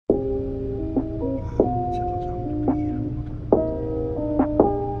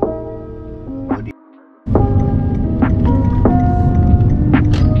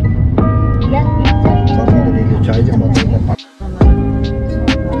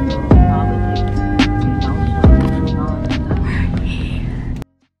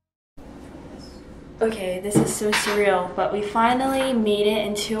Okay, this is so surreal, but we finally made it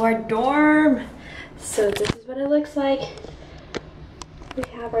into our dorm. So this is what it looks like. We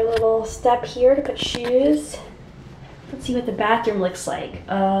have our little step here to put shoes. Let's see what the bathroom looks like.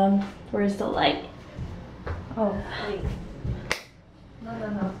 Where's the light? Oh, wait.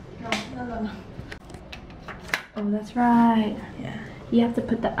 No. Oh, that's right. Yeah. You have to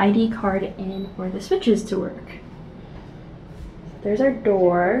put the ID card in for the switches to work. There's our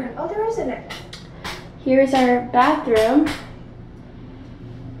door. Oh, there isn't it. Here's our bathroom.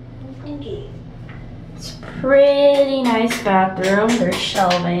 Pinky. It's a pretty nice bathroom. There's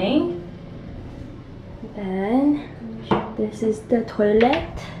shelving. Then this is the toilet.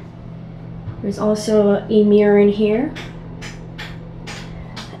 There's also a mirror in here.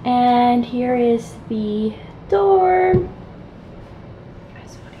 And here is the dorm.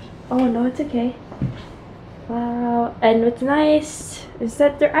 Oh no, it's okay. Wow. And what's nice is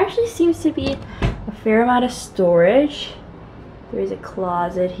that there actually seems to be a fair amount of storage. There is a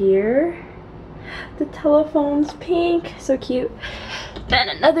closet here. The telephone's pink, so cute. Then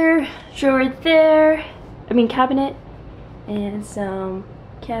another drawer there. Cabinet. And some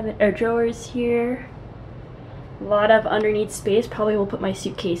drawers here. A lot of underneath space. Probably will put my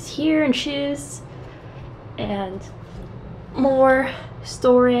suitcase here and shoes. And more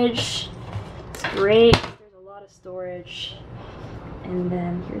storage. It's great. There's a lot of storage. And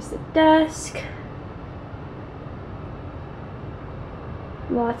then here's the desk.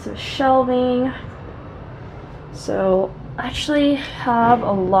 Lots of shelving. So actually have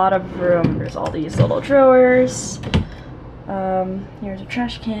a lot of room. There's all these little drawers. Here's a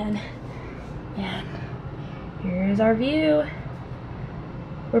trash can. And here's our view.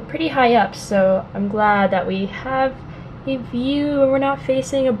 We're pretty high up, so I'm glad that we have a view and we're not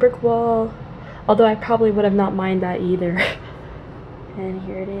facing a brick wall. Although I probably would have not minded that either. And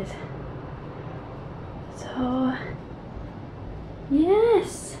here it is. So,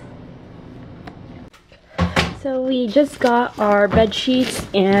 yes. So we just got our bed sheets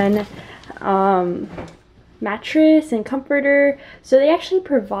and mattress and comforter. So they actually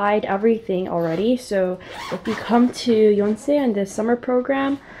provide everything already. So if you come to Yonsei on the summer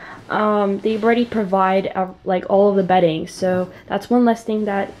program, they already provide like all of the bedding. So that's one less thing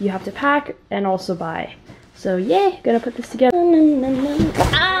that you have to pack and also buy. So yay, gonna put this together.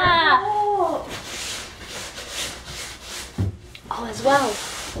 Ah! All is well.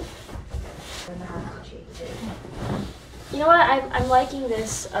 You know what? I'm liking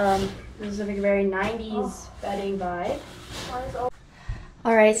this. This is a very 90s bedding vibe.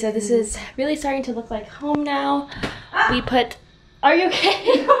 Alright, so this is really starting to look like home now. We put... Are you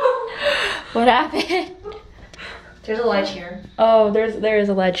okay? What happened? There's a ledge here. Oh, there is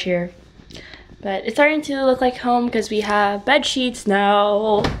a ledge here. But it's starting to look like home because we have bed sheets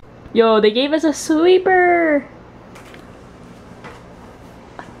now. Yo, they gave us a sweeper!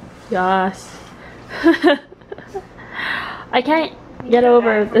 Yes. I can't get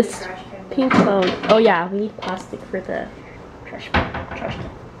over this pink phone. Oh yeah, we need plastic for the trash can.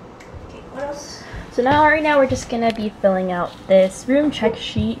 Okay, what else? So right now we're just gonna be filling out this room check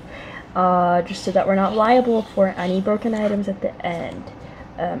sheet, just so that we're not liable for any broken items at the end.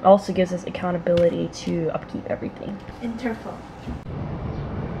 Also gives us accountability to upkeep everything. Interphone.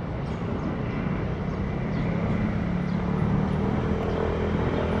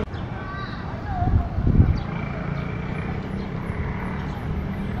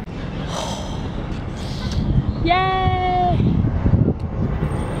 Yay!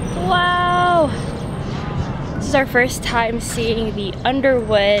 Wow! This is our first time seeing the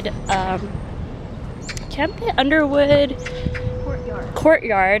Underwood Underwood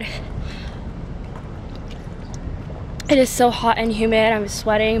courtyard. It is so hot and humid. I'm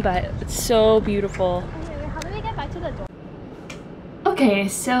sweating, but it's so beautiful. Okay, how do we get back to the door? Okay,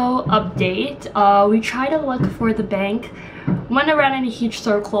 so update. We tried to look for the bank. Went around in a huge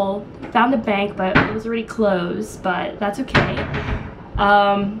circle, found the bank, but it was already closed, but that's okay.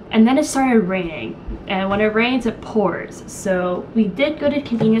 And then it started raining, and when it rains, it pours. So we did go to the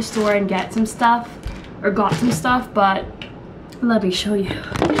convenience store and get some stuff, or got some stuff, but let me show you.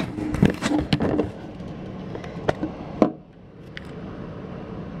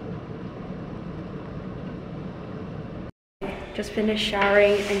 Just finished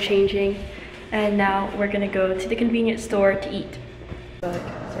showering and changing, and now we're gonna go to the convenience store to eat.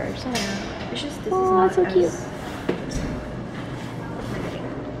 Sorry, it's just this is not so cute.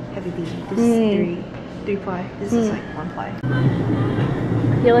 Heavy B. This is 3 ply. This is like 1 ply.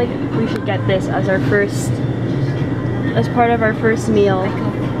 I feel like we should get this as our first, as part of our first meal.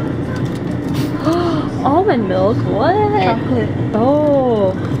 Almond milk? What? Chocolate.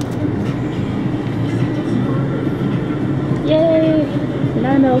 Oh. Yay!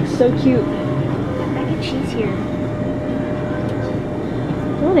 Banana milk, so cute. Mac and cheese here.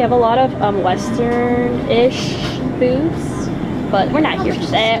 Oh, they have a lot of Western-ish foods, but we're not here for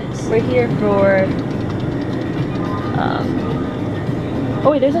that. We're here for. Oh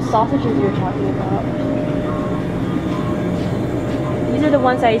wait, there's a sausages you were talking about. These are the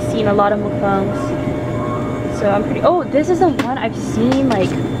ones I've seen a lot of mukbangs. So I'm pretty. Oh, this is the one I've seen like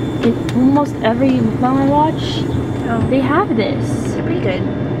in almost every mukbang I watch. Oh. They have this. They're pretty good.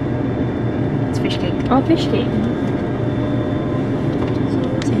 It's fish cake. Oh, fish cake.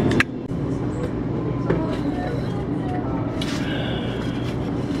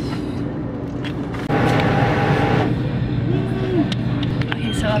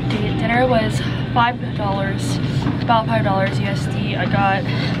 Okay, so update. Dinner was $5, about $5 USD. I got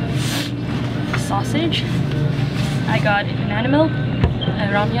sausage. I got banana milk,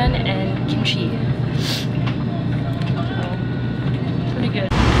 and ramyun, and kimchi. So, pretty good.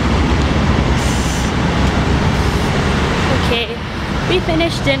 Okay, we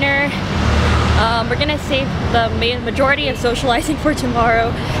finished dinner. We're gonna save the majority of socializing for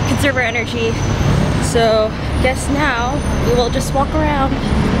tomorrow, conserve our energy. So, guess now we will just walk around.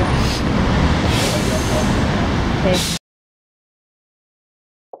 Okay.